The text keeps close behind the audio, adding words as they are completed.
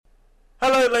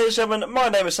ladies and gentlemen, my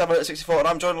name is Sam64 and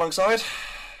I'm joined alongside...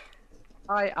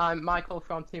 Hi, I'm Michael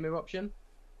from Team Eruption.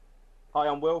 Hi,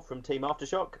 I'm Will from Team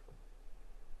Aftershock.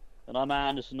 And I'm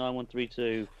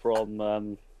Anderson9132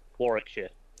 from Warwickshire.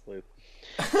 Woo.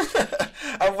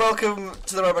 And welcome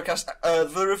to the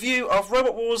RoboCast, the review of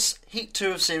Robot Wars Heat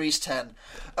 2 of Series 10.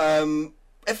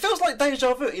 It feels like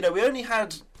deja vu. You know, we only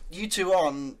had you two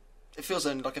on, it feels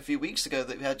only like a few weeks ago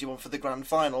that we had you on for the grand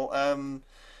final.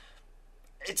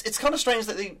 It's kind of strange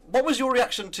that what was your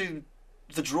reaction to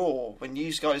the draw when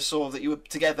you guys saw that you were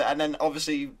together, and then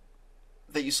obviously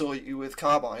that you saw you with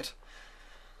Carbide?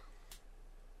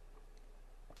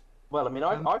 Well, I mean,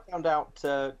 I found out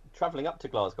travelling up to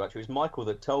Glasgow, actually. It was Michael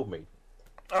that told me.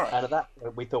 All right. And at that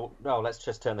point, we thought, no, let's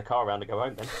just turn the car around and go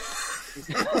home then.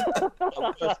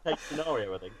 Worst case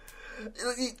scenario, I think.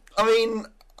 I mean,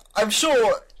 I'm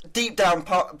sure deep down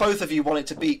both of you wanted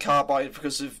to beat Carbide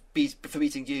because of for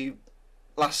beating you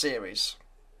last series.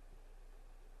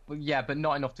 Well, yeah, but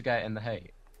not enough to get it in the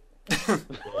heat. Yeah,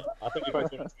 I think we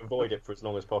both wanted to avoid it for as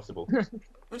long as possible.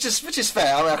 Which is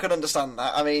fair. I mean, I can understand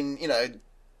that. I mean, you know,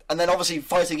 and then obviously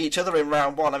fighting each other in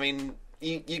round one. I mean,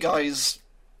 you guys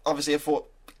obviously have fought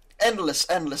endless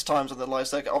times on the live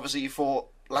circuit. Obviously, you fought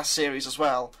last series as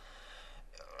well.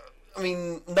 I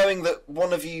mean, knowing that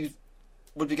one of you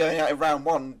would be going out in round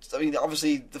one, I mean,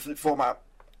 obviously the format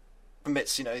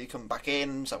permits, you know, you come back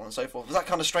in, so on and so forth. Was that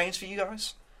kind of strange for you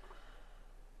guys?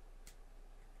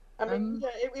 I mean, yeah,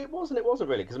 it wasn't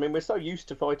really, because I mean, we're so used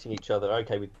to fighting each other,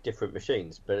 okay, with different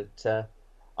machines, but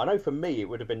I know for me it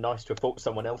would have been nice to have fought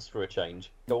someone else for a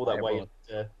change. Go all that way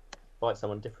and fight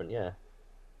someone different, yeah.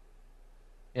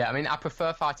 Yeah, I mean, I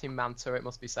prefer fighting Manta, it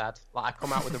must be said. Like, I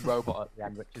come out with a robot at the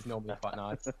end, which is normally quite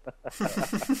nice.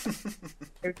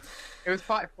 It was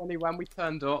quite funny when we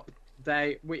turned up.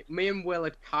 Me and Will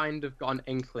had kind of got an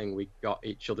inkling we got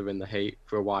each other in the heat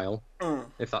for a while,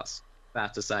 if that's fair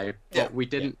to say. But yeah. we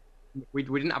didn't. We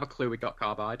didn't have a clue we got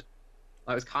Carbide.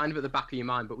 Like, it was kind of at the back of your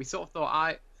mind, but we sort of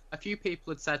thought a few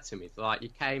people had said to me, like, you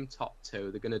came top two,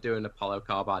 they're going to do an Apollo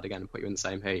Carbide again and put you in the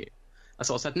same heat. I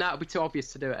sort of said, no, it'd be too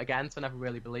obvious to do it again, so I never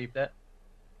really believed it.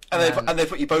 And they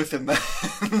put you both in there.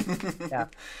 Yeah,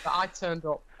 but I turned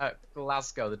up at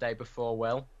Glasgow the day before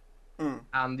Will,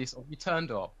 and you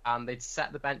turned up, and they'd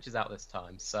set the benches out this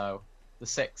time, so the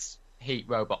 6 heat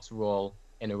robots were all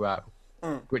in a row.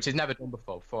 Which is never done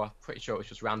before. I'm pretty sure it was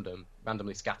just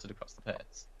randomly scattered across the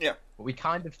pits. Yeah. But we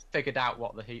kind of figured out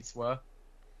what the heats were.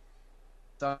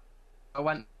 So I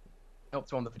went up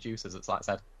to one of the producers. It's like, I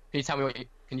said, can you tell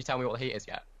me what the heat is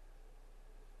yet?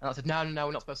 And I said, no,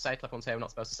 we're not supposed to say. Telephone say we're not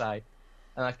supposed to say.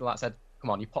 And I said, come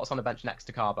on, you put us on the bench next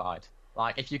to Carbide.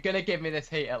 Like, if you're gonna give me this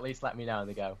heat, at least let me know. And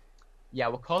they go, yeah,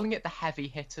 we're calling it the heavy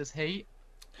hitters heat.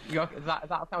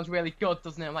 That sounds really good,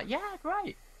 doesn't it? I'm like, yeah,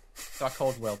 great. So I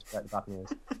called Will to get the bad news.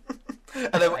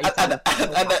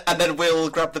 and then Will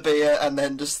grabbed the beer and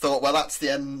then just thought, well, that's the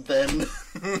end then.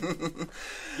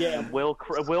 Yeah, Will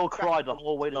cried the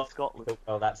whole way to Scotland.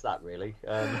 Oh, that's that, really.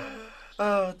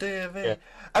 Oh, dear me. Yeah.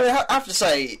 I mean, I have to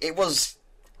say, it was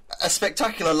a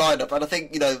spectacular lineup, and I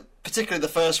think, you know, particularly the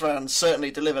first round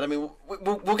certainly delivered. I mean,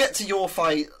 we'll get to your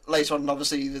fight later on, and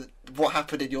obviously what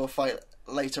happened in your fight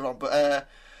later on, but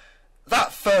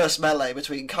that first melee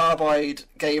between Carbide,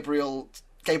 Gabriel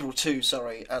 2,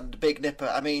 and Big Nipper,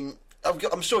 I mean,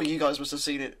 I'm sure you guys must have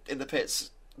seen it in the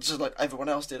pits, just like everyone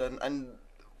else did, and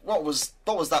what was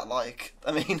that like?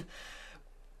 I mean...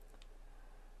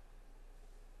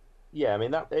 Yeah, I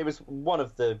mean, it was one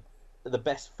of the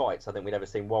best fights I think we'd ever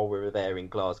seen while we were there in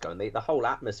Glasgow, and the whole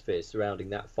atmosphere surrounding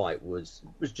that fight was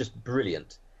just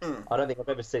brilliant. I don't think I've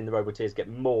ever seen the Roboteers get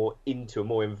more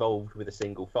involved with a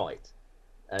single fight.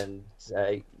 And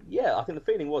yeah, I think the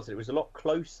feeling was that it was a lot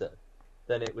closer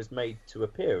than it was made to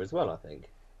appear as well, I think.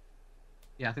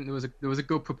 Yeah, I think there was a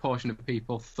good proportion of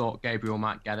people thought Gabriel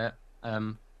might get it. For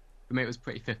me, it was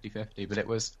pretty 50-50, but it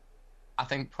was, I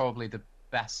think, probably the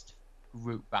best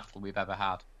group battle we've ever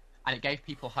had. And it gave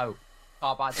people hope.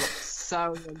 Carbide looked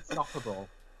so unstoppable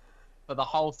for the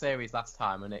whole series last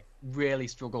time, and it really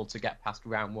struggled to get past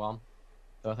round one.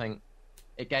 So I think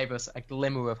it gave us a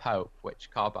glimmer of hope, which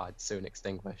Carbide soon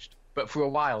extinguished. But for a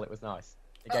while, it was nice.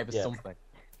 It gave us something.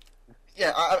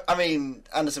 Yeah, I mean,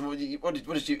 Anderson, what did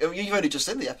you... You've only just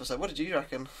seen the episode. What did you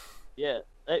reckon? Yeah,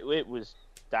 it was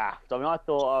daft. I mean, I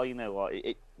thought, oh, you know what,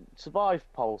 it survived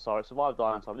Pulsar, it survived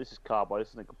Iron Time, this is Carbide, this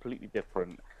is something completely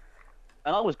different.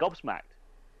 And I was gobsmacked.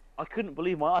 I couldn't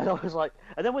believe my eyes. I was like...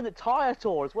 And then when the tyre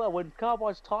tore as well, when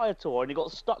Carbide's tyre tore and he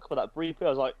got stuck for that brief bit, I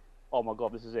was like, oh my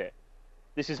god, this is it.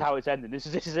 this is how it's ending. This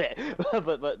is it.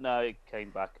 but no, it came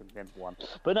back and won.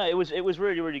 But no, it was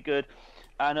really, really good.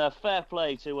 And fair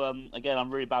play to again,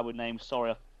 I'm really bad with names.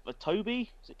 Sorry,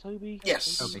 Toby. Is it Toby?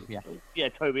 Yes. Toby, yeah. Yeah,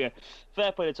 Toby. Yeah.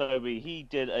 Fair play to Toby. He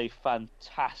did a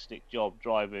fantastic job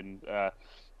driving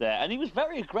there, and he was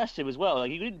very aggressive as well. Like,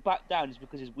 he didn't back down just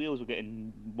because his wheels were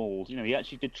getting mauled. You know, he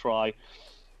actually did try,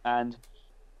 and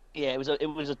yeah, it was a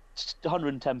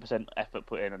 110% effort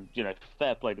put in, and you know,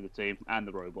 fair play to the team and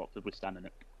the robot for withstanding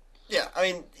it. Yeah, I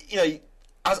mean, you know,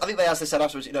 as they said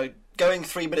afterwards, you know, going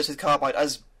 3 minutes with Carbide,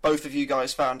 as both of you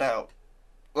guys found out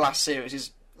last series,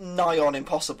 is nigh on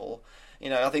impossible.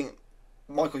 You know, I think,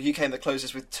 Michael, you came the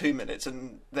closest with 2 minutes,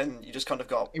 and then you just kind of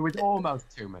got... It was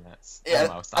almost 2 minutes. Yeah,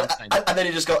 almost. And then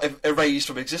you just got erased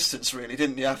from existence, really,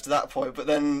 didn't you, after that point? But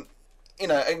then, you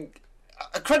know, and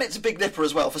a credit to Big Nipper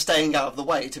as well for staying out of the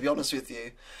way, to be honest with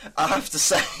you. I have to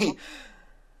say...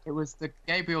 It was the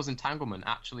Gabriel's entanglement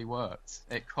actually worked.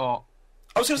 It caught...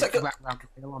 I was going to say... It wrapped around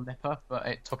the wheel on Nipper, but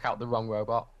it took out the wrong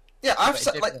robot. Yeah, I have to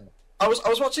say, like... Work. I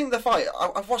was watching the fight.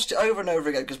 I've watched it over and over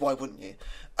again because why wouldn't you?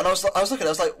 And I was looking.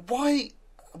 I was like,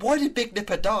 why did Big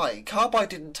Nipper die? Carbide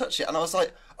didn't touch it, and I was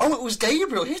like, oh, it was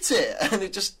Gabriel hit it, and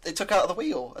it took out the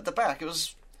wheel at the back. It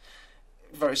was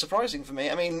very surprising for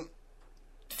me. I mean,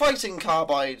 fighting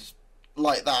Carbide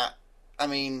like that. I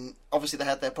mean, obviously they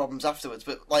had their problems afterwards,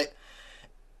 but like,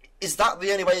 is that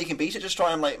the only way you can beat it? Just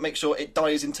try and like make sure it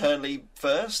dies internally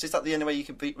first. Is that the only way you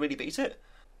can really beat it?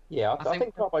 Yeah, I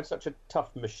think Carbide's such a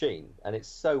tough machine, and it's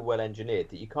so well engineered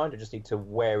that you kind of just need to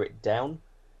wear it down.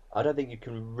 I don't think you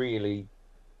can really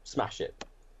smash it.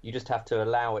 You just have to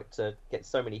allow it to get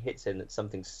so many hits in that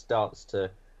something starts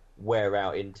to wear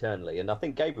out internally. And I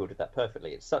think Gabriel did that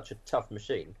perfectly. It's such a tough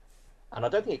machine, and I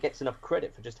don't think it gets enough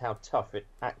credit for just how tough it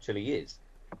actually is.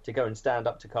 To go and stand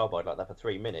up to Carbide like that for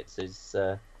 3 minutes is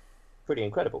pretty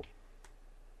incredible.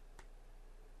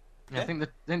 Yeah, I think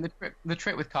the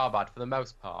trick with Carbide, for the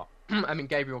most part, I mean,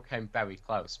 Gabriel came very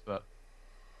close, but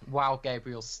while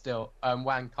Gabriel's still,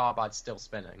 when Carbide's still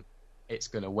spinning, it's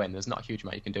going to win. There's not a huge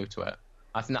amount you can do to it.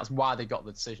 I think that's why they got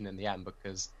the decision in the end,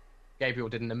 because Gabriel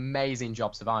did an amazing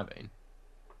job surviving,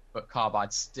 but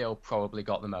Carbide still probably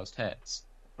got the most hits.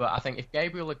 But I think if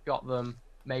Gabriel had got them,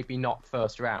 maybe not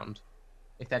first round,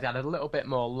 if they'd had a little bit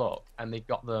more luck and they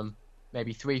got them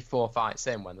maybe 3-4 fights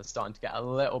in when they're starting to get a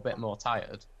little bit more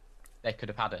tired, they could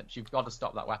have had it. You've got to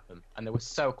stop that weapon. And they were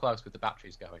so close with the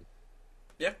batteries going.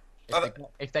 Yeah.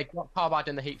 If they got Carbide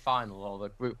in the heat final or the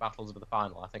group battles of the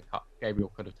final, I think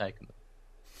Gabriel could have taken them.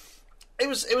 It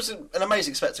was an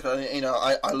amazing spectacle. You know,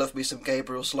 I love me some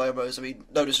Gabriel slow-mos. I mean,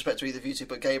 no disrespect to either of you two,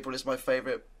 but Gabriel is my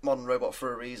favourite modern robot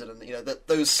for a reason. And, you know,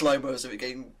 those slow-mos of it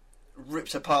getting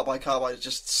ripped apart by Carbide is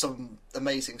just some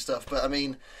amazing stuff. But, I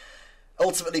mean,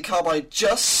 ultimately, Carbide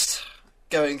just...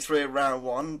 going through round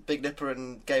one. Big Nipper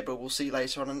and Gabriel we'll see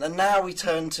later on. And now we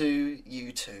turn to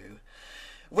you two.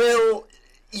 Will,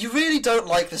 you really don't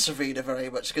like this arena very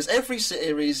much, because every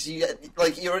series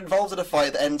you're involved in a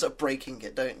fight that ends up breaking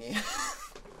it, don't you?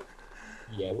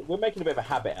 Yeah, we're making a bit of a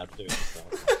habit out of doing this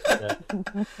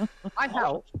now. I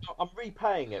help. I'm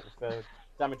repaying it for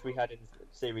damage we had in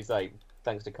Series 8,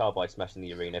 thanks to Carbide smashing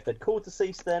the arena. If they'd called to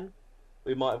cease then,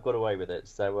 we might have got away with it.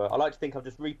 So I like to think I'm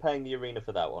just repaying the arena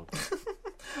for that one.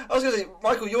 I was going to say,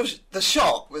 Michael, the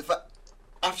shot with that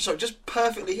aftershock just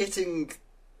perfectly hitting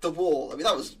the wall. I mean,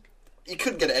 that was... You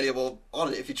couldn't get it any more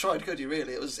on it if you tried, could you,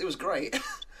 really? It was great.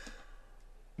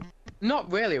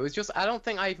 Not really. It was just... I don't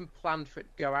think I even planned for it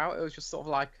to go out. It was just sort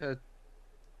of like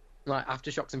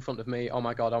aftershocks in front of me. Oh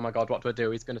my god, what do I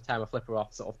do? He's going to tear my flipper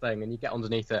off, sort of thing. And you get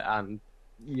underneath it and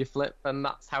you flip, and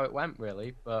that's how it went,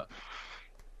 really. But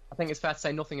I think it's fair to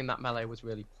say nothing in that melee was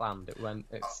really planned.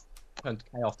 It's turned to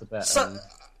chaos a bit. So,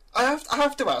 I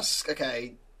have to ask,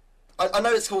 okay, I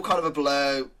know it's all kind of a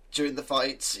blur during the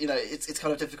fights, you know, it's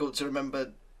kind of difficult to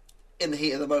remember in the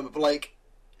heat of the moment, but like,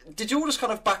 did you all just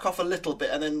kind of back off a little bit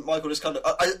and then Michael just kind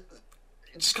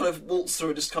of waltzed through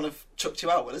and just kind of chucked you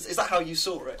out? Is that how you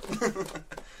saw it?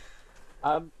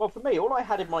 Well, for me, all I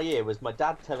had in my ear was my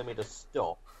dad telling me to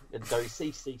stop and go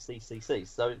cease.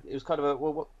 So it was kind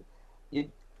of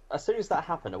as soon as that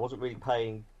happened, I wasn't really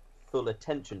paying full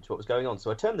attention to what was going on.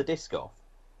 So I turned the disc off,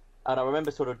 and I remember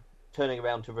sort of turning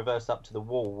around to reverse up to the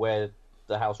wall where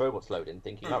the house robots load in,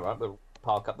 thinking, all right, we'll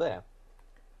park up there.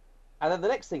 And then the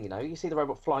next thing you know, you see the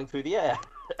robot flying through the air.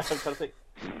 I'm kind of think,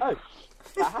 oh,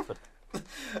 that happened.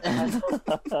 And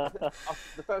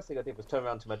the first thing I did was turn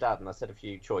around to my dad and I said a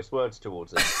few choice words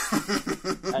towards him.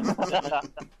 And to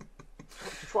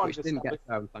try and just didn't get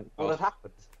home, thank what God. had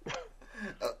happened.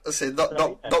 I say not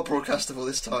broadcastable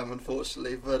this time,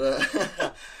 unfortunately. But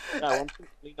no,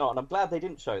 unfortunately not. And I'm glad they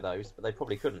didn't show those, but they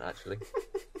probably couldn't actually.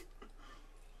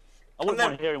 I wouldn't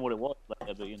mind hearing what it was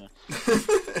later, but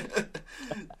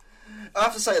I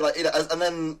have to say, and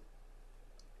then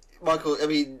Michael, I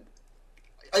mean,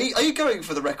 are you going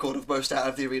for the record of most out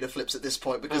of the arena flips at this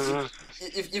point? Because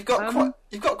you've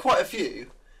got quite a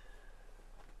few.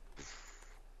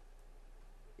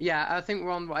 Yeah, I think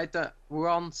we're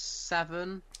on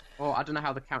 7, or I don't know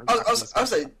how the count. I was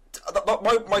saying,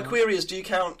 my query is: do you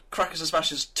count Crackers and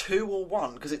Smashers 2 or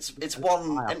 1? Because it's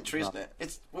one entry, isn't it?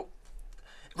 It's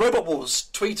Robot Wars.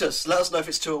 Tweet us, let us know if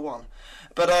it's 2 or 1.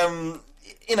 But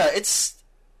it's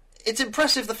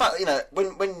impressive the fact that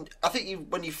when I think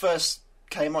when you first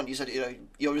came on, you said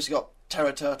you obviously got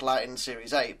Terror Turtle out in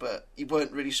Series 8, but you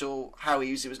weren't really sure how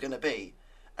easy it was going to be,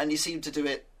 and you seemed to do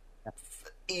it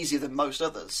easier than most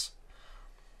others.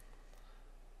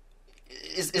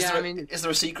 Is there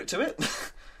a secret to it?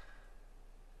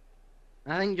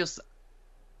 I think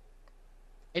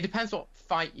it depends what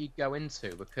fight you go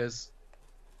into, because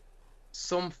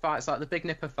some fights, like the Big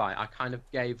Nipper fight, I kind of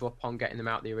gave up on getting them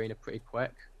out of the arena pretty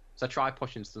quick. So I tried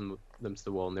pushing them to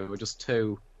the wall, and they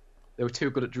were too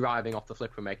good at driving off the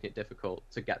flipper, making it difficult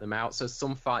to get them out. So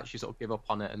some fights you sort of give up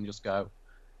on it and just go,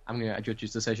 I'm going to get a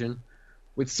judge's decision.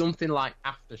 With something like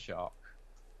Aftershock,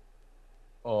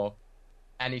 or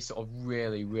any sort of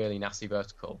really, really nasty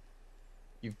vertical,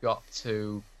 you've got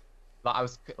to,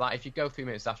 if you go 3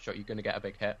 minutes Aftershock, you're going to get a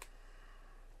big hit.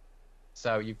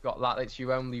 So you've got that. It's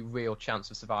your only real chance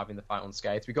of surviving the fight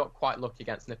unscathed. We got quite lucky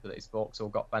against Nipper that his forks all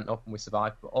got bent up and we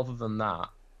survived. But other than that,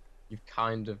 you've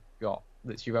kind of got,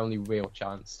 that's your only real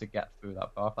chance to get through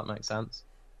that bar, if that makes sense.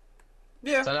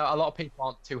 Yeah. So I know a lot of people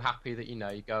aren't too happy that,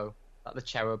 you go, like the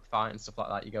Cherub fight and stuff like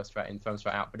that, you go straight in, throw them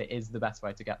straight out, but it is the best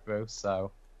way to get through,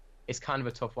 so it's kind of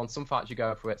a tough one. Some fights you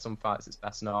go for it, some fights it's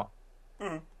best not.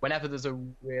 Whenever there's a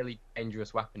really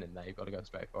dangerous weapon in there, you've got to go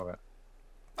straight for it.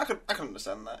 I can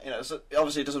understand that.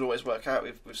 Obviously it doesn't always work out.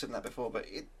 We've seen that before, but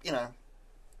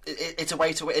it's a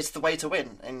way to. It's the way to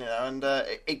win, and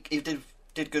it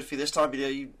did good for you this time.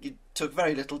 You took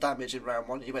very little damage in round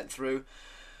 1. You went through.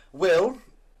 Will,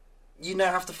 you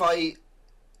now have to fight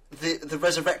the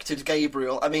resurrected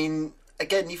Gabriel. I mean,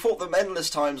 again, you fought them endless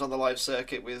times on the live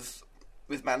circuit with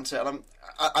Manta, and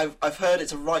I've heard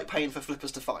it's a right pain for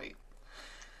flippers to fight.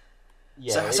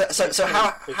 Yeah. So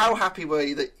how happy were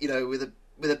you that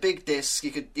with a big disc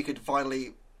you could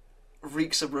finally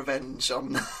wreak some revenge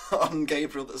on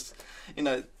Gabriel? That's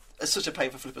it's such a pain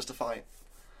for flippers to fight.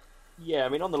 Yeah, I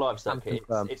mean, on the live circuit,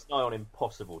 it's nigh on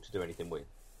impossible to do anything with.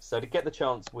 So to get the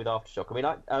chance with Aftershock,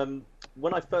 I mean,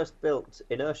 when I first built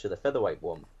Inertia, the featherweight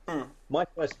one, my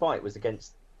first fight was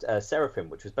against Seraphim,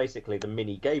 which was basically the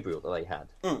mini Gabriel that they had.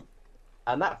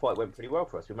 And that fight went pretty well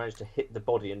for us. We managed to hit the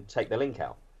body and take the link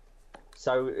out.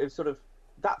 So it was sort of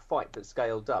that fight that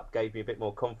scaled up gave me a bit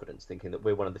more confidence, thinking that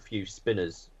we're one of the few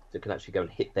spinners that can actually go and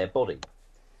hit their body.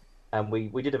 And we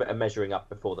did a bit of measuring up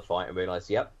before the fight and realised,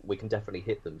 yep, we can definitely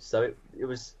hit them. So we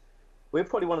were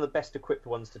probably one of the best equipped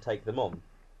ones to take them on.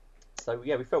 So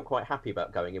yeah, we felt quite happy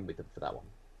about going in with them for that one.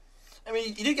 I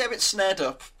mean, you did get a bit snared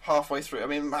up halfway through. I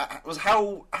mean,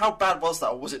 how bad was that,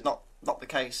 or was it not the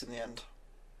case in the end?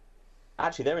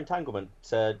 Actually, their entanglement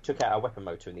took out our weapon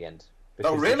motor in the end.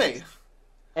 Oh, really?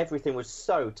 Everything was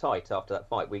so tight after that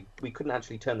fight, we couldn't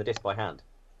actually turn the disc by hand.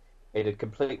 It had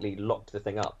completely locked the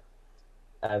thing up.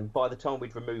 And by the time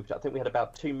we'd removed it, I think we had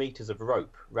about 2 meters of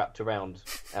rope wrapped around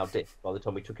our disc by the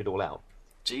time we took it all out.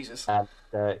 Jesus. And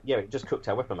it just cooked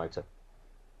our weapon motor.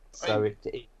 So it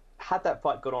had that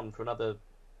fight gone on for another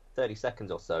 30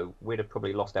 seconds or so, we'd have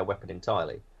probably lost our weapon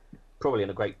entirely. Probably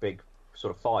in a great big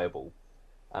sort of fireball.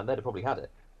 And they'd have probably had it.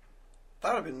 That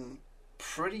would have been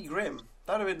pretty grim.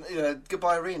 That would have been,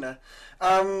 goodbye arena.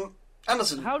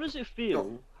 Anderson. How does it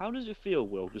feel? How does it feel,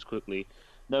 Will, just quickly,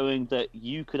 knowing that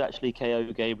you could actually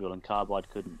KO Gabriel and Carbide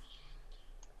couldn't?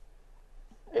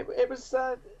 It was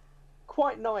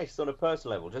quite nice on a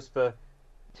personal level, just for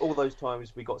all those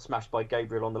times we got smashed by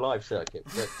Gabriel on the live circuit.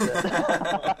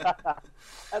 But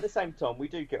at the same time, we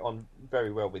do get on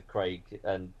very well with Craig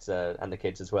and the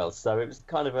kids as well. So it was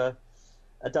kind of a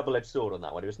double-edged sword on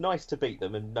that one. It was nice to beat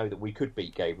them and know that we could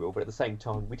beat Gabriel, but at the same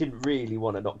time, we didn't really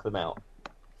want to knock them out.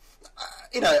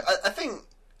 I think,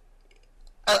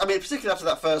 I mean, particularly after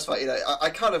that first fight, I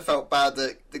kind of felt bad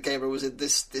that Gabriel was in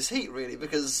this heat, really,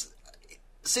 because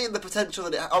seeing the potential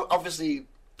that it obviously,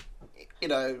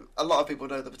 a lot of people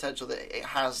know the potential that it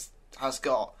has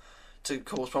got to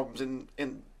cause problems in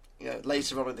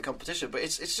later on in the competition, but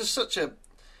it's just such a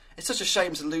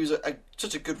shame to lose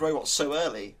such a good robot so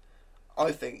early.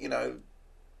 I think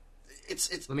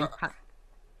it's. I mean,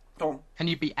 Go on. can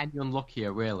you be any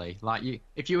unluckier, really? Like,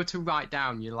 if you were to write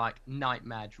down your, like,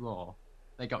 nightmare draw,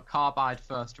 they got Carbide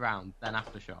first round, then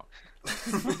Aftershock.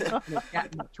 It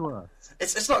gets much worse.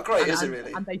 It's not great, is it,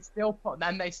 really? And they still put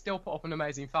up an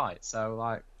amazing fight, so,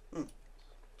 like...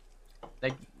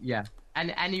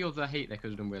 And any other heat they could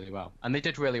have done really well. And they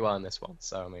did really well in this one,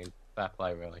 so, I mean, fair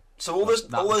play, really. So all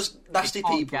those nasty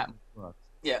people... Get much worse.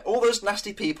 Yeah, all those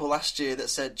nasty people last year that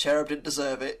said Cherub didn't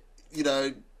deserve it, you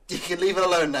know... You can leave it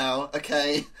alone now,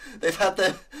 okay? They've had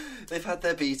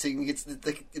their beating.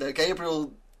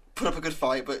 Gabriel put up a good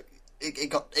fight, but it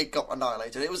got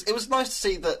annihilated. It was nice to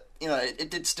see that it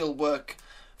did still work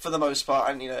for the most part,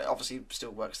 and obviously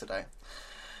still works today.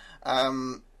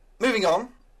 Moving on,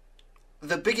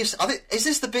 the biggest. Is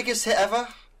this the biggest hit ever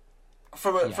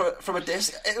from a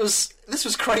disc? This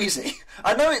was crazy.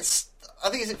 I know it's. I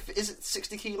think is it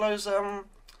 60 kilos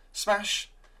smash.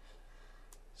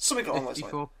 Something along those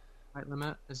lines. Height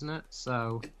limit, isn't it?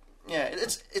 So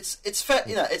it's fair.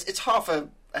 It's half a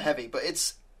heavy, but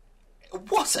it's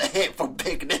what a hit from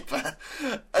Big Nipper.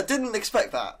 I didn't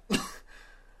expect that.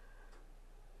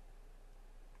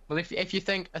 Well, if you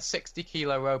think a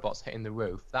 60-kilo robot's hitting the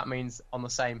roof, that means on the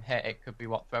same hit it could be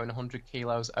throwing 100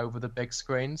 kilos over the big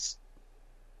screens.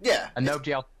 Yeah, and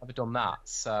nobody else has ever done that.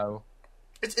 So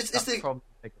it's probably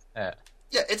the biggest hit.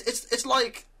 Yeah, it's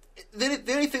like. The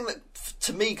only thing that,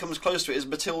 to me, comes close to it is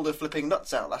Matilda flipping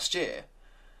nuts out last year.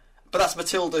 But that's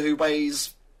Matilda, who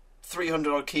weighs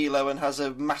 300-odd kilo and has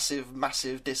a massive,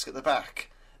 massive disc at the back.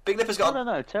 Big Nipper's got...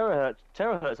 No.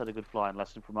 Terahertz had a good flying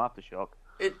lesson from Aftershock.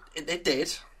 It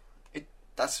did.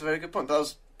 That's a very good point. But that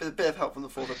was a bit of help from the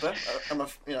fourth Nipper.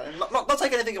 Not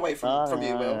taking anything away from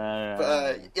you, Will.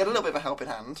 But you had a little bit of a helping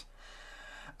hand.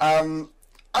 I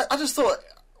just thought,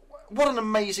 what an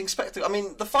amazing spectacle. I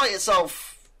mean, the fight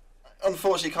itself...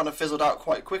 unfortunately kind of fizzled out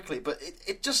quite quickly, but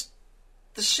it just,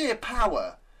 the sheer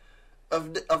power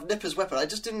of Nipper's weapon, I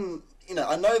just didn't,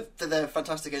 I know that they're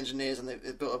fantastic engineers and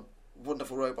they've built a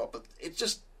wonderful robot, but it's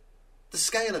just, the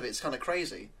scale of it's kind of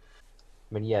crazy.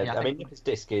 I mean, Nipper's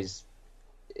disc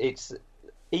it's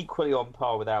equally on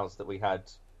par with ours that we had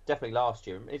definitely last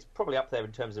year. It's probably up there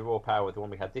in terms of raw power with the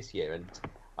one we had this year, and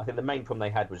I think the main problem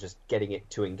they had was just getting it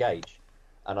to engage.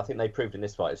 And I think they proved in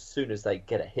this fight, as soon as they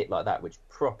get a hit like that, which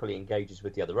properly engages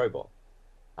with the other robot,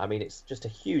 I mean, it's just a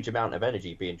huge amount of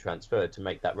energy being transferred to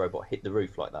make that robot hit the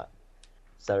roof like that.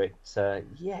 So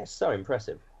it's, so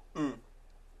impressive. Mm.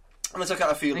 And they took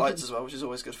out a few lights as well, which is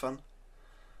always good fun.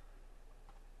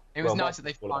 It was nice that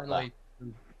they finally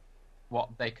proved what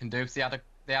they can do. So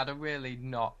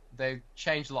they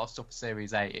changed a lot of stuff for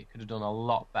Series 8. It could have done a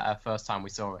lot better first time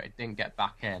we saw it. It didn't get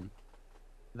back in.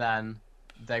 Then...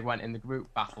 they went in the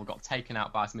group battle, got taken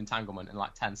out by some entanglement in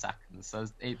like 10 seconds. So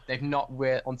they've not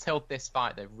until this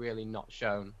fight, they've really not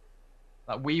shown.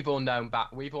 Like we've all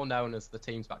known as the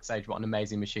teams backstage what an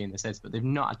amazing machine this is, but they've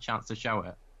not had a chance to show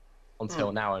it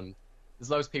until now. And there's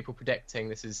loads of people predicting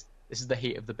this is the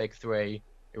heat of the big three: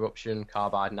 Eruption,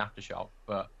 Carbide, and Aftershock.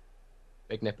 But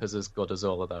Big Nipper's as good as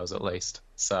all of those, at least.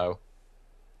 So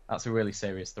that's a really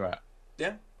serious threat.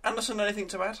 Yeah, Anderson, anything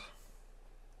to add?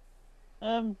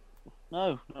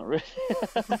 No, not really.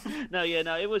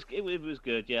 It was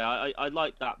good. Yeah, I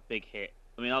liked that big hit.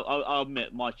 I mean, I'll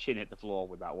admit my chin hit the floor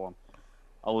with that one.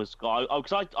 I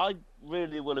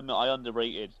really will admit I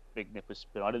underrated Big Nipper's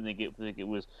spin. I didn't think it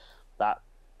was that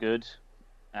good,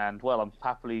 and well, I'm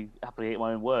happily ate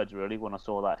my own words really when I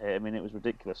saw that hit. I mean, it was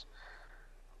ridiculous.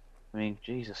 I mean,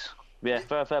 Jesus. Yeah,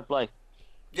 fair play.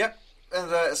 Yep,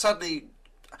 and sadly,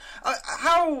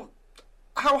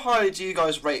 How high do you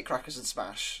guys rate Crackers and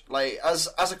Smash? Like, as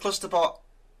a cluster bot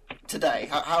today,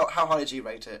 how high do you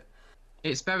rate it?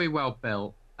 It's very well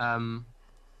built, and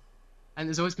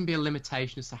there's always going to be a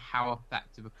limitation as to how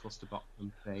effective a cluster bot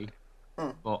can be.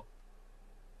 But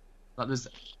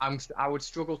I would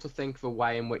struggle to think of a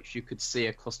way in which you could see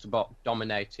a cluster bot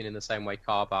dominating in the same way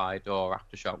Carbide or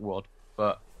Aftershock would.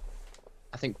 But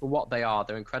I think for what they are,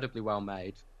 they're incredibly well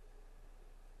made.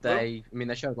 They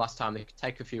showed last time they could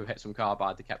take a few hits from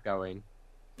Carbide, they kept going.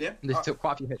 Yeah. And they took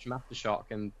quite a few hits from Aftershock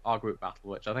and our group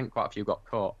battle, which I think quite a few got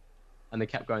caught, and they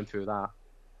kept going through that.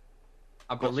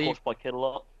 I believe... Got squashed by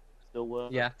Kidalot, still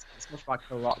working. Yeah, squashed by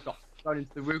Kidalot, got thrown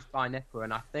into the roof by Nipper,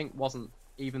 and I think wasn't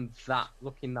even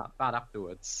looking that bad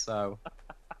afterwards, so...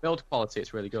 build quality,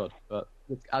 it's really good, but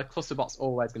a cluster bot's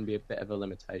always going to be a bit of a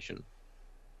limitation.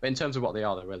 But in terms of what they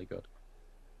are, they're really good.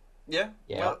 Yeah?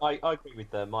 Yeah, well, I agree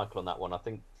with Michael on that one. I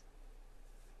think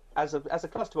as a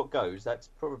clusterbot goes, that's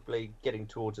probably getting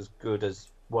towards as good as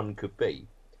one could be.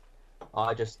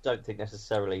 I just don't think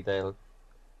necessarily that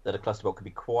a clusterbot could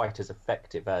be quite as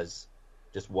effective as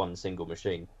just one single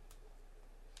machine.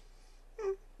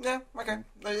 Yeah, okay.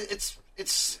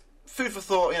 It's food for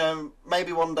thought.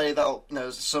 Maybe one day that'll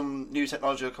some new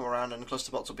technology will come around and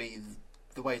cluster bots will be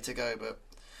the way to go. But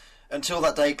until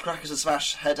that day, Crackers and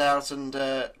Smash head out, and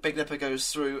Big Nipper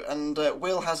goes through, and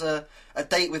Will has a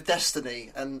date with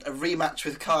Destiny and a rematch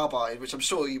with Carbide, which I'm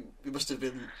sure you must have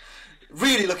been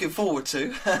really looking forward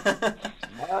to.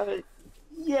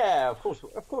 Yeah, of course,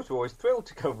 we're always thrilled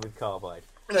to go with Carbide.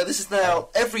 This is now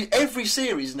every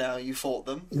series now you fought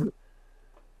them.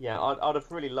 Yeah, I'd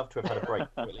have really loved to have had a break.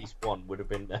 At least one would have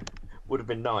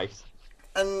been nice.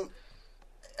 And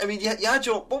I mean, you had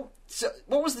your what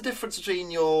was the difference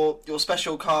between your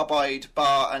special Carbide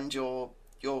bar and your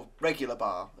regular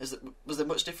bar? Was there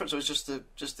much difference, or was it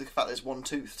just the fact that it's one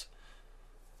toothed?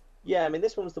 Yeah, I mean,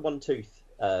 this one was the one tooth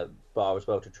bar as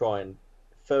well, to try and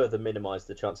further minimise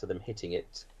the chance of them hitting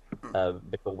it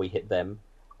before we hit them.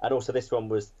 And also, this one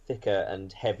was thicker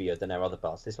and heavier than our other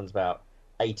bars. This one's about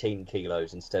 18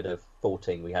 kilos instead of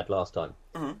 14 we had last time.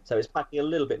 Mm-hmm. So it's packing a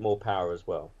little bit more power as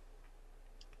well.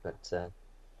 But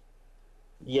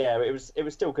yeah, it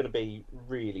was still going to be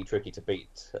really tricky to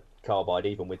beat Carbide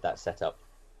even with that setup.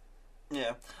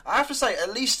 Yeah, I have to say,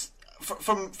 at least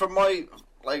from my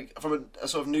from a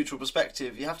sort of neutral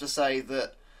perspective, you have to say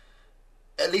that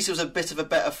at least it was a bit of a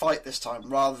better fight this time,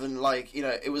 rather than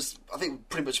it was, I think,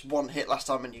 pretty much one hit last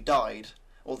time and you died,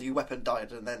 or your weapon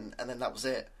died, and then that was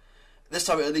it. This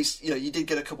time, at least, you did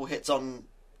get a couple hits on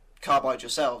Carbide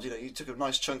yourselves. You took a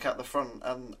nice chunk out the front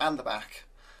and the back.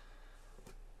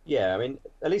 Yeah, I mean,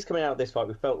 at least coming out of this fight,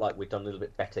 we felt like we'd done a little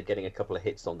bit better getting a couple of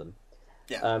hits on them.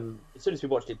 Yeah. As soon as we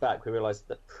watched it back, we realised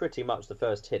that pretty much the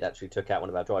first hit actually took out one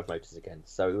of our drive motors again.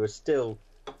 So it still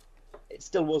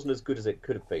wasn't as good as it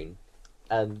could have been.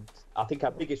 And I think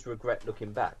our biggest regret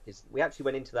looking back is we actually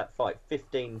went into that fight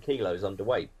 15 kilos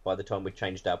underweight by the time we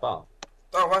changed our bar.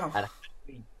 Oh, wow. And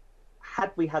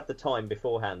had we had the time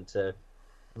beforehand to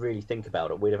really think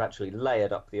about it, we'd have actually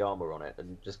layered up the armour on it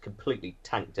and just completely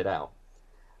tanked it out.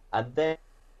 And then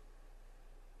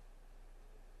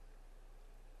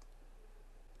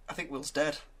I think Will's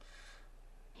dead.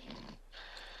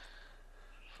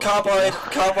 Carbide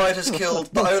has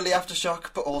killed not only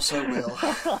Aftershock, but also Will.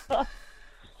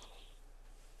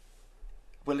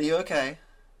 Will, are you okay?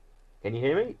 Can you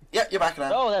hear me? Yep, you're back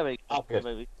now. Oh, there we go. Oh,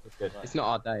 good. Good. It's not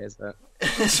our day, is it?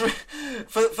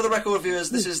 For the record,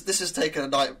 viewers, this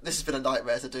has been a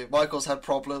nightmare to do. Michael's had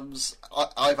problems.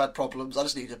 I've had problems. I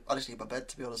just need my bed,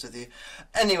 to be honest with you.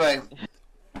 Anyway,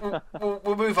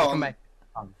 we'll move on.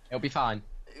 It'll be fine.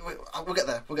 We'll get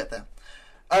there.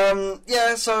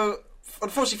 Yeah. So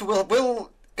unfortunately for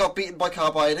Will got beaten by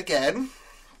Carbide again.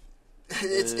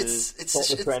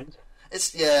 It's friend.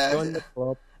 It's yeah. Join the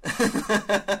club.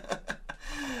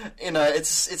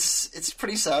 It's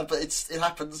pretty sad, but it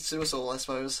happens to us all, I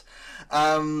suppose.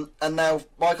 And now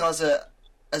Michael has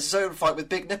his own fight with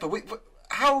Big Nipper.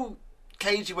 How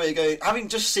cagey were you going? Having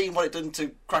just seen what it done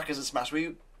to Crackers and Smash, were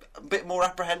you a bit more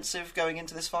apprehensive going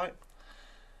into this fight?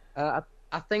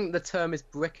 I think the term is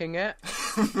bricking it.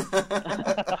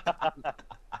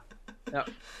 No.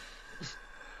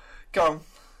 Go on.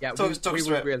 Yeah, Talk we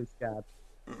through were it. really scared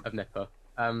of Nipper.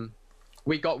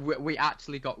 We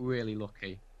actually got really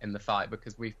lucky in the fight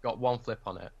because we've got one flip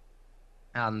on it,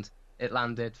 and it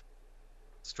landed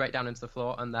straight down into the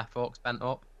floor, and their forks bent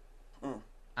up.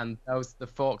 And the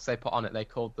forks they put on it, they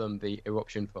called them the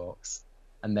eruption forks,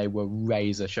 and they were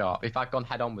razor sharp. If I'd gone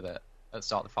head on with it at the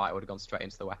start of the fight, I would have gone straight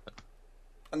into the weapon.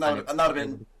 And that'd have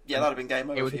been game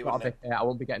over for you, wouldn't it? I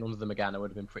wouldn't be getting under them again. I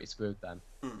would have been pretty screwed then.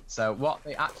 So what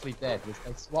they actually did was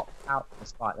they swapped out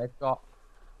this fight. They've got,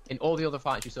 in all the other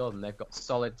fights you saw them, they've got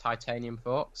solid titanium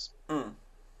forks.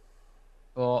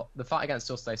 But the fight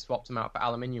against us, they swapped them out for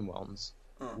aluminium ones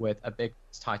with a big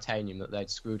titanium that they'd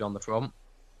screwed on the front.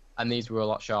 And these were a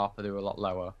lot sharper, they were a lot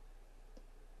lower.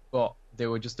 But they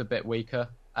were just a bit weaker.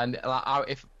 And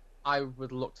if I would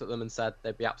have looked at them and said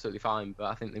they'd be absolutely fine, but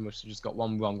I think they must have just got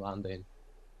one wrong landing.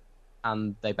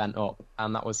 And they bent up.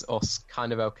 And that was us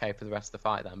kind of okay for the rest of the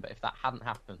fight then. But if that hadn't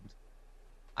happened,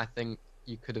 I think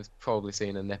you could have probably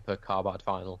seen a Nipper Carbide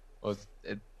final.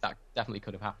 That definitely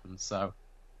could have happened. So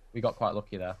we got quite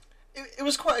lucky there. It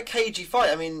was quite a cagey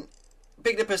fight. I mean,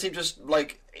 Big Nipper seemed just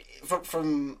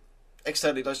from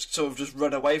externally sort of just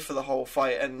run away for the whole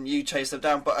fight, and you chased them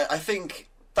down. But I think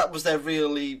that was their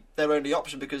only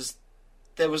option, because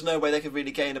there was no way they could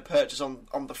really gain a purchase on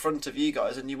the front of you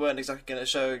guys, and you weren't exactly going to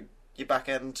show your back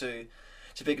end to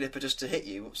Big Nipper just to hit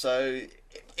you. So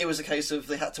it was a case of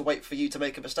they had to wait for you to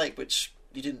make a mistake, which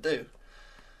you didn't do.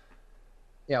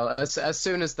 Yeah, well, as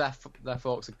soon as their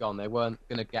forks had gone, they weren't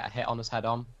going to get a hit on us head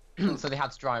on. so they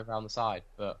had to drive around the side.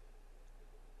 But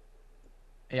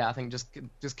yeah, I think just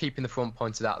keeping the front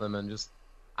pointed at them, and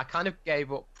I kind of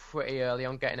gave up pretty early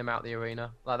on getting him out of the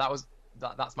arena. Like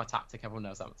that's my tactic. Everyone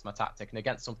knows that's my tactic. And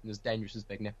against something as dangerous as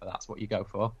Big Nipper, that's what you go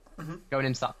for. Mm-hmm. Going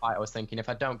into that fight, I was thinking, if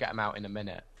I don't get him out in a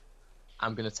minute,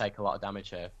 I'm going to take a lot of damage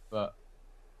here. But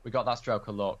we got that stroke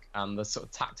of luck, and the sort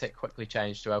of tactic quickly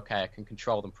changed to, okay, I can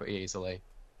control them pretty easily.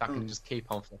 If I can just keep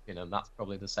on flicking them, that's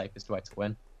probably the safest way to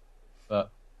win.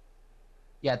 But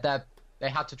yeah, they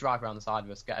had to drive around the side of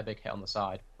us, get a big hit on the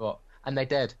side. And they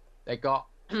did. They got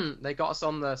us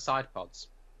on the side pods.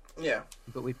 Yeah.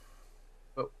 But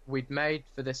we'd made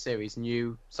for this series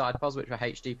new side pods, which were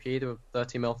HDPE. They were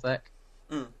 30mm thick.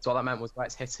 So what that meant was where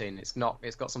it's hitting, it's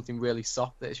got something really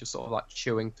soft that it's just sort of like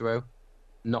chewing through,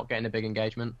 not getting a big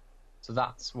engagement. So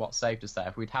that's what saved us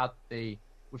there.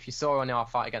 If you saw on our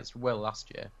fight against Will last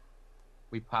year,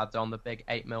 we had on the big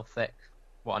 8mm thick,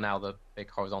 what are now the big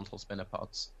horizontal spinner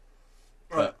pods.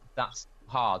 Right. But that's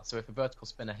hard. So if a vertical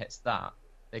spinner hits that,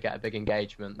 they get a big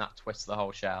engagement, that twists the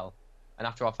whole shell. And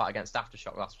after our fight against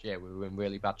Aftershock last year, we were in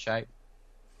really bad shape.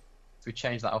 So we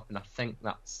changed that up, and I think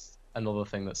that's another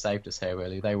thing that saved us here,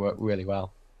 really. They worked really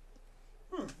well.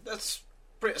 That's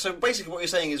brilliant. So basically what you're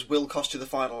saying is Will cost you the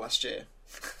final last year.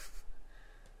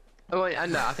 Oh, I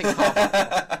know. I think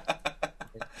half.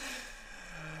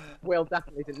 Will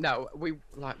definitely didn't. No, we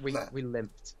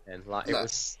limped in. It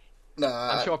was. No,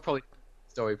 I'm sure I probably told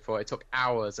the story before. It took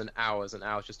hours and hours and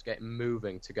hours just to get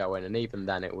moving to go in, and even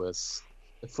then, it was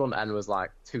the front end was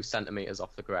like 2 centimeters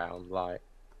off the ground.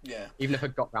 Yeah. Even if I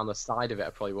got round the side of it, I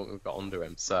probably wouldn't have got under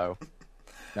him. So,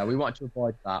 no, we wanted to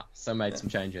avoid that, so made some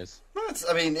changes.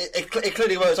 It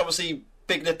clearly works. Obviously,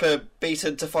 Big Nipper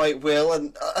beaten to fight Will,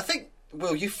 and I think,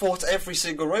 Will, you fought every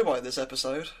single robot in this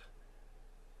episode.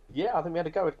 Yeah, I think we had to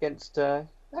go against...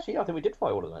 Actually, I think we did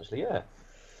fight all of them, actually, yeah.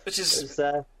 Which is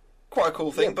quite a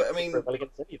cool thing, but I mean... Well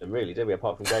against any of them, really, did we,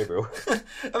 apart from Gabriel?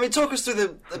 I mean, talk us through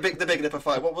the Big Nipper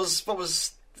fight. What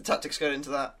was the tactics going into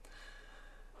that?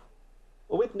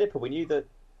 Well, with Nipper, we knew that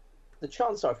the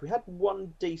chances are if we had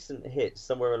one decent hit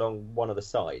somewhere along one of the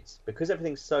sides, because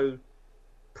everything's so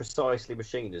precisely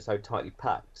machined and so tightly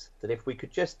packed, that if we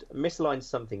could just misalign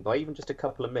something by even just a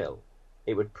couple of mil,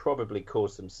 it would probably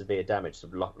cause some severe damage, to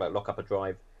lock up a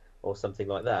drive or something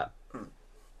like that.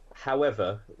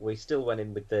 However, we still went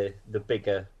in with the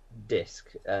bigger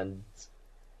disc, and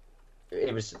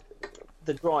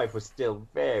the drive was still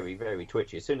very, very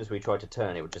twitchy. As soon as we tried to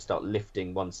turn, it would just start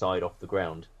lifting one side off the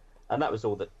ground. And that was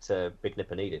all that Big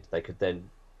Nipper needed. They could then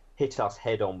hit us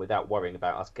head on without worrying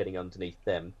about us getting underneath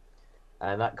them.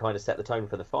 And that kind of set the tone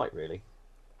for the fight, really.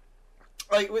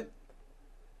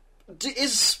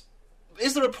 Is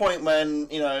there a point when,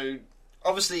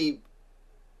 obviously,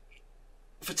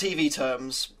 for TV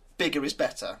terms, bigger is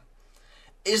better?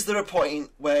 Is there a point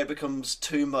where it becomes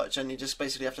too much and you just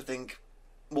basically have to think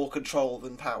more control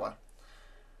than power?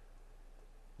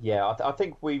 Yeah, I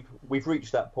think we've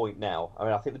reached that point now. I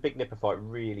mean, I think the Big Nipper fight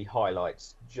really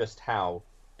highlights just how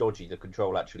dodgy the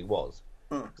control actually was.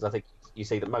 Because I think you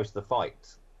see that most of the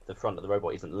fight, the front of the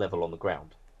robot isn't level on the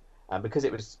ground. And because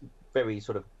it was very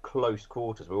sort of close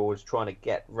quarters, we were always trying to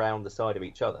get round the side of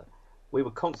each other. We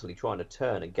were constantly trying to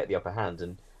turn and get the upper hand,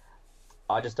 and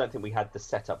I just don't think we had the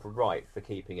setup right for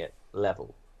keeping it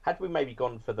level. Had we maybe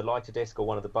gone for the lighter disc or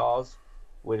one of the bars,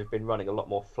 we'd have been running a lot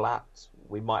more flat.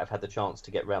 We might have had the chance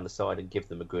to get round the side and give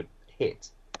them a good hit.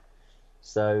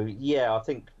 So, yeah, I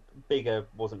think bigger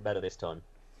wasn't better this time.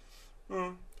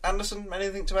 Anderson,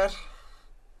 anything to add?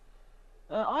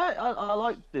 I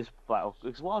liked this battle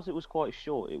because whilst it was quite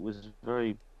short, it was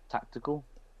very tactical,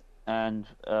 and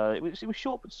it was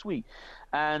short but sweet.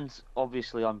 And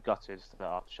obviously, I'm gutted that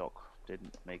Aftershock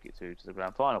didn't make it to the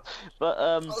grand final.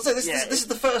 But this is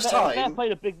the first time. I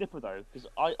played a Big Nipper though, because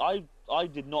I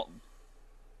did not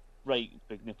rate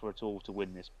Big Nipper at all to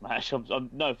win this match. I'm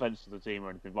no offense to the team or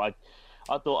anything, but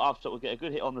I thought Aftershock would get a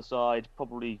good hit on the side,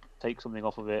 probably take something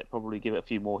off of it, probably give it a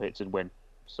few more hits and win.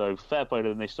 So fair play to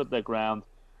them. They stood their ground,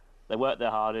 they worked their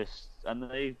hardest, and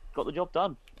they got the job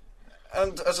done.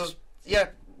 And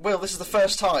Will, this is the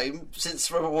first time since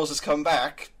Robot Wars has come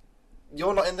back,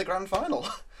 you're not in the grand final.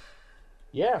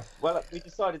 Yeah, well, we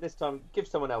decided this time give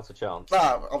someone else a chance.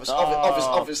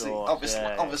 Obviously. No,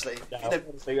 honestly,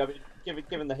 I mean,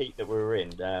 given the heat that we were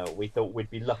in, we thought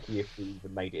we'd be lucky if we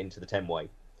even made it into the 10-way.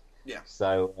 Yeah.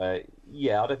 So, I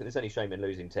don't think there's any shame in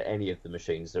losing to any of the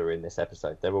machines that are in this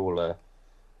episode. They're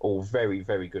all very,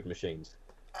 very good machines.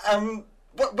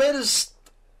 Where does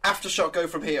Aftershock go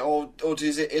from here, or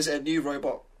is it a new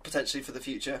robot potentially for the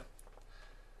future?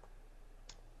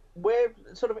 We're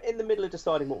sort of in the middle of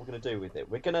deciding what we're going to do with it.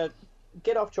 We're going to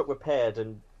get Aftershock repaired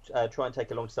and try and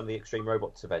take along to some of the Extreme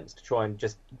Robots events to try and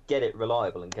just get it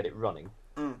reliable and get it running.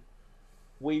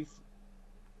 We've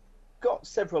got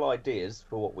several ideas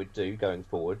for what we'd do going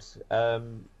forward.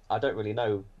 I don't really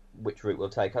know which route we'll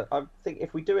take. I think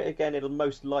if we do it again, it'll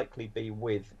most likely be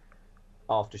with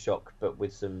Aftershock, but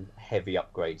with some heavy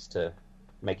upgrades to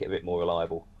make it a bit more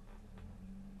reliable.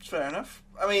 Fair enough.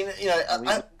 I mean, you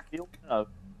know...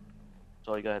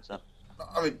 Sorry, go ahead, Sam.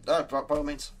 I mean, by all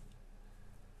means.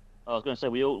 I was going to say,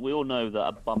 we all know that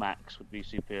a bum axe would be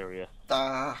superior.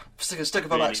 Stick a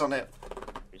bum axe on it.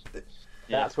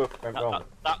 Yeah, that's where we went wrong.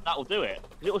 That'll do it.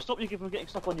 It will stop you from getting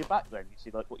stuff on your back then, you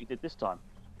see, like what you did this time.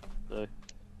 So,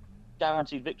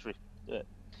 guaranteed victory. Do it.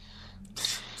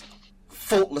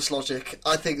 Faultless logic.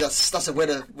 I think that's a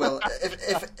winner. Well,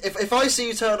 if I see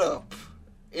you turn up,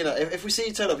 you know, if we see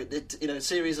you turn up, you know,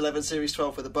 Series 11, Series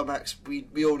 12 with a bum axe, we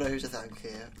all know who to thank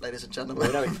here, ladies and gentlemen.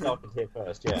 We know it started here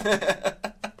first, yeah.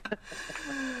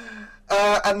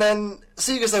 And then,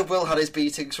 seeing as though Will had his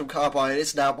beatings from Carbine,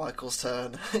 it's now Michael's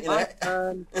turn. You know?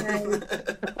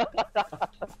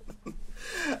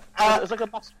 It's like a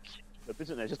massive queue,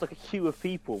 isn't there? Just like a queue of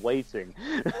people waiting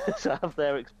to have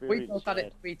their experience. We've both had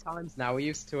it 3 times now. We're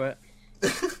used to it.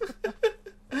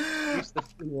 Used to the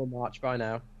funeral march by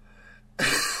now.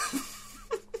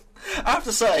 I have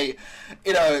to say,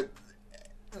 you know,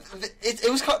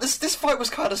 it was kind of, this fight was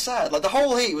kind of sad. Like the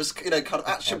whole heat was, you know, kind of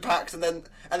action packed, and then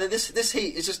this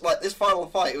heat is just like this final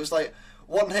fight. It was like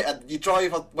one hit and you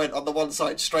went on the one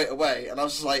side straight away, and I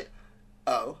was just like,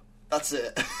 oh, that's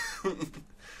it.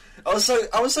 I was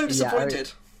so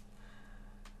disappointed.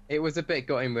 It was a bit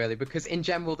gutting, really, because in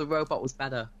general the robot was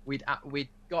better. We'd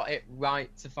got it right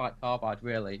to fight Carbide,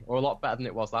 really, or a lot better than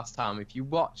it was last time. If you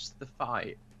watch the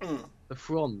fight, the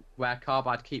front where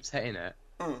Carbide keeps hitting it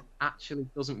actually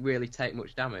doesn't really take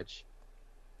much damage.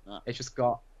 No. It's just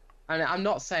got... And I'm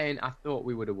not saying I thought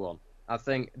we would have won. I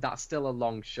think that's still a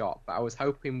long shot, but I was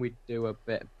hoping we'd do a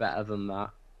bit better than that.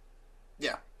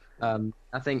 Yeah.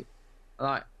 I think,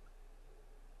 like...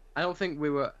 I don't think we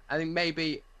were... I think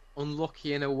maybe...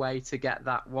 unlucky in a way to get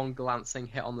that one glancing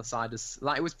hit on the side.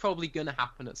 Like, it was probably going to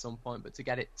happen at some point, but to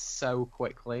get it so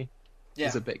quickly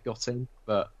was a bit gutting.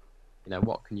 But, you know,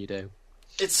 what can you do?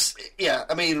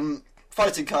 I mean,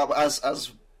 fighting Carbide,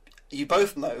 as you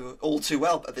both know all too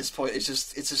well at this point, it's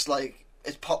just like,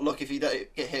 it's pot luck if you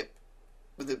don't get hit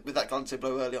with that glancing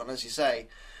blow early on, as you say.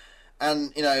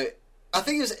 And, you know, I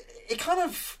think it's kind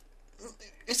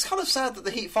of sad that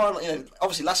the Heat final, you know,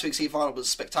 obviously last week's Heat final was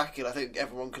spectacular. I think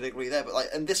everyone could agree there. But like,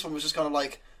 and this one was just kind of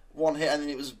like one hit and then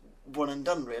it was one and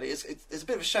done. Really, it's a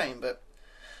bit of a shame, but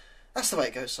that's the way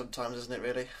it goes sometimes, isn't it?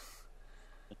 Really.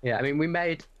 Yeah, I mean, we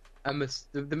made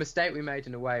the mistake we made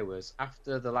in a way was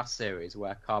after the last series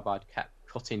where Carbide kept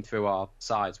cutting through our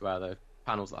sides where the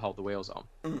panels that hold the wheels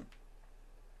on.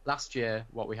 Last year,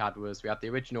 what we had the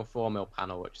original 4mm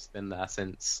panel, which has been there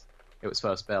since it was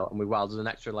first built, and we welded an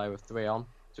extra layer of 3 on,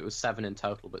 so it was 7 in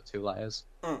total, but 2 layers.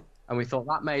 And we thought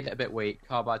that made it a bit weak.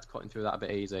 Carbide's cutting through that a bit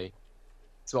easy.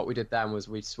 So what we did then was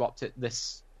we swapped it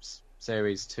this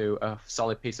series to a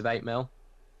solid piece of 8mm,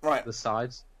 right, the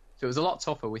sides. So it was a lot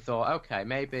tougher. We thought, okay,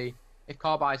 maybe if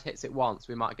Carbide hits it once,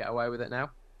 we might get away with it now.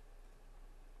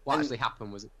 What actually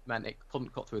happened was it meant it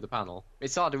couldn't cut through the panel. It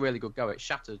started a really good go. It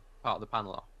shattered part of the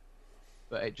panel off.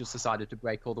 But it just decided to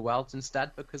break all the welds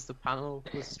instead because the panel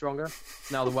was stronger.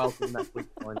 Now the welds were the next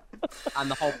weak point.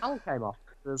 And the whole panel came off.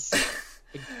 That's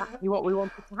exactly what we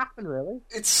wanted to happen, really.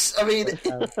 I mean,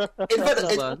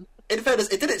 in fairness,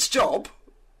 it did its job.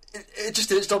 It just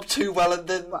did its job too well, and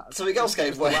then something else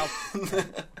gave way.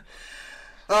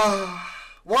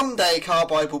 One day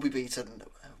Carbide will be beaten.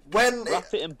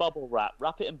 Wrap it in bubble wrap.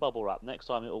 Next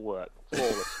time it'll work.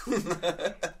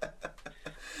 Flawless.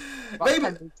 Maybe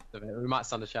we might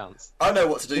stand a chance. I know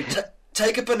what to do.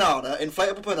 Take a banana,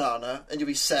 inflatable banana, and you'll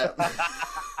be set.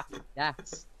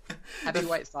 Yes.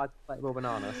 Heavyweight size inflatable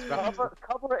banana.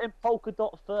 Cover it in polka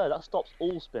dot fur. That stops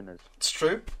all spinners. It's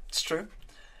true.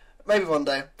 Maybe one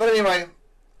day. But anyway,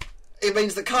 it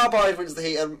means that Carbide wins the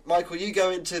Heat, and Michael, you go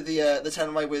into the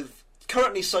 10-way with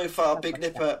currently so far Big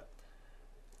Nipper,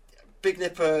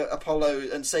 Apollo,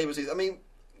 and Sabretooth. I mean,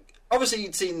 obviously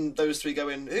you'd seen those 3 go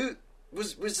in. Who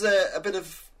was there a bit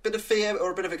of fear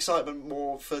or a bit of excitement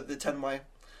more for the 10-way?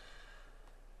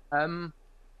 A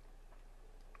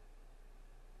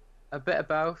bit of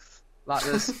both. Like,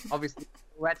 there's obviously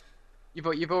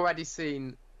you've already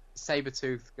seen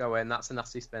Sabretooth go in. That's a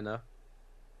nasty spinner.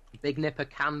 Big Nipper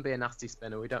can be a nasty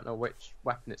spinner. We don't know which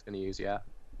weapon it's going to use yet.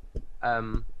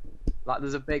 Like,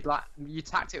 there's a big, like, you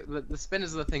tactic. The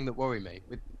spinners are the thing that worry me.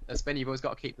 With a spinner, you've always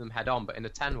got to keep them head on. But in a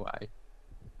 10-way,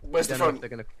 where's the front? They're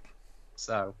going to.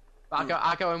 So But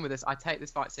I go in with this. I take this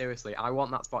fight seriously. I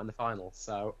want that spot in the final.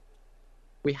 So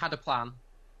we had a plan.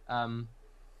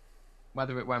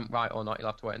 Whether it went right or not, you'll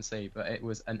have to wait and see. But it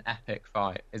was an epic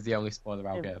fight. Is the only spoiler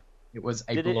I'll give. It was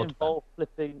a blood.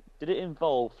 Did it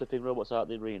involve flipping robots out of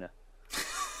the arena?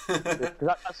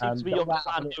 That seems to be your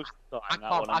plan most of the time.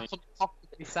 I can't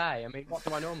possibly say. I mean, what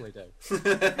do I normally do?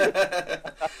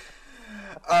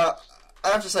 I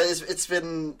have to say, it's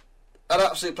been an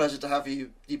absolute pleasure to have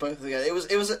you both again. It was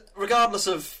regardless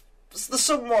of the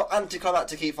somewhat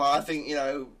anticlimactic fight. I think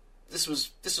this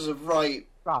was a right.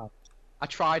 I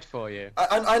tried for you.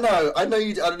 I know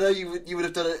you would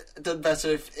have done better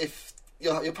if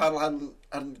your panel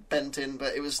hadn't bent in,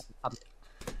 but it was.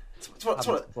 It's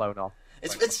blown off.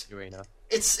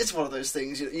 It's one of those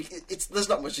things. There's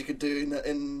not much you could do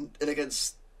in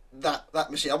against that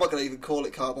machine. I'm not going to even call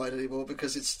it Carbide anymore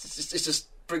because it's just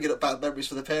bringing up bad memories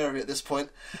for the pair of you at this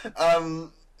point.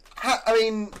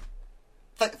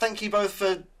 Thank you both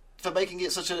for making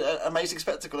it such an amazing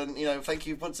spectacle, and thank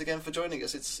you once again for joining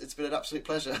us. It's been an absolute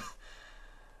pleasure.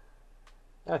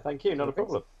 No, thank you. Not a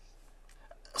problem.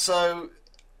 So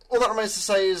all that remains to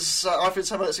say is I've been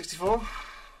Samuel at 64.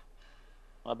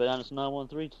 I've been Anderson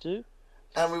 9132.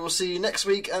 And we will see you next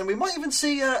week, and we might even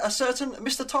see a certain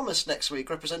Mr. Thomas next week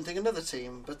representing another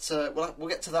team. But we'll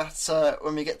get to that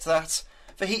when we get to that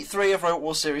for Heat 3 of Robot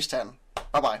Wars Series 10.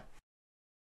 Bye-bye.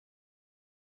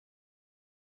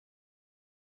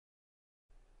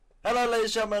 Hello,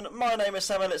 ladies and gentlemen. My name is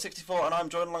Samuel at 64, and I'm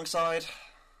joined alongside...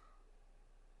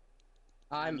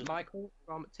 I'm Michael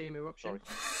from Team Eruption.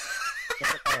 We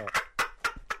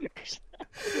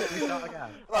start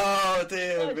again. Oh,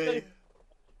 dear me.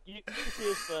 You see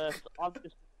us first. I'm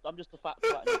just a fat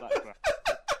in the background.